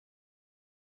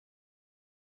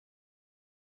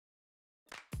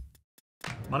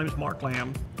My name is Mark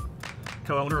Lamb,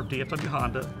 co-owner of DFW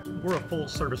Honda. We're a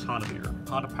full-service Honda dealer,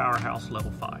 Honda Powerhouse Level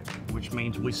 5, which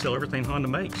means we sell everything Honda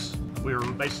makes. We're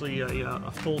basically a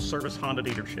full-service Honda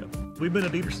dealership. We've been a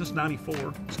dealer since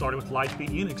 '94, started with Lightspeed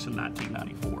Unix in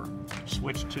 1994,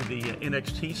 switched to the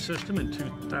NXT system in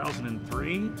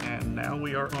 2003, and now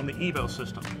we are on the EVO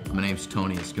system. My name's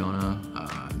Tony Ascona.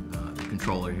 I'm the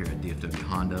controller here at DFW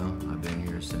Honda. I've been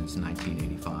here since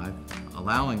 1985.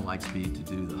 Allowing Lightspeed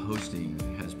to do the hosting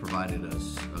has provided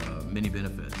us many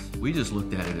benefits. We just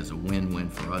looked at it as a win-win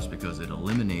for us because it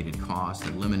eliminated costs,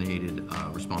 it eliminated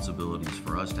responsibilities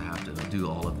for us to have to do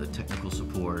all of the technical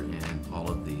support and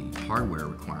all of the hardware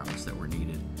requirements that were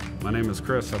needed. My name is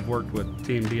Chris. I've worked with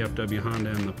Team DFW Honda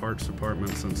in the parts department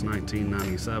since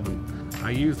 1997.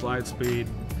 I use Lightspeed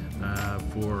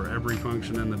for every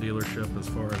function in the dealership as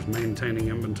far as maintaining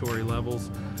inventory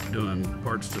levels, doing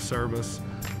parts to service,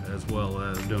 as well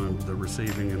as doing the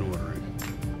receiving and ordering.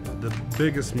 The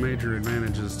biggest major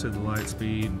advantages to the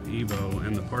LightspeedEVO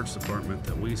in the parts department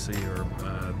that we see are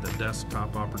the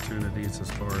desktop opportunities as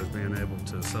far as being able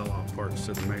to sell off parts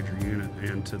to the major unit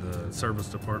and to the service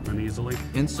department easily.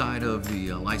 Inside of the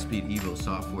LightspeedEVO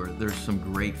software, there's some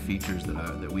great features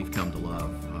that we've come to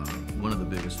love. One of the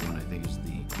biggest one I think is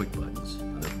the quick buttons,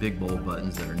 the big bold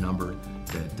buttons that are numbered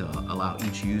that allow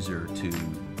each user to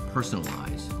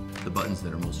personalize the buttons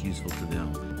that are most useful to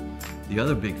them. The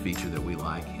other big feature that we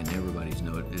like, and everybody's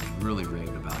is really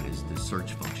raved about, is the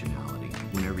search functionality.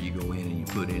 Whenever you go in and you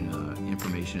put in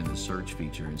information in the search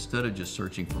feature, instead of just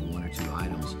searching for one or two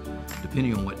items,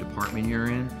 depending on what department you're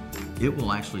in, it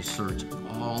will actually search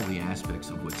all the aspects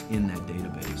of what's in that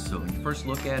database. So when you first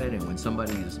look at it and when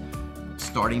somebody is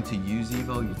starting to use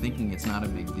EVO, you're thinking it's not a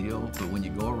big deal, but when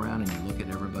you go around and you look at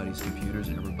everybody's computers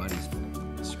and everybody's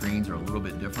screens are a little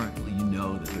bit different, you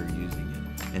know that they're using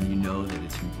it, and you know that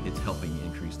it's helping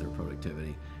increase their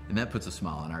productivity, and that puts a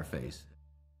smile on our face.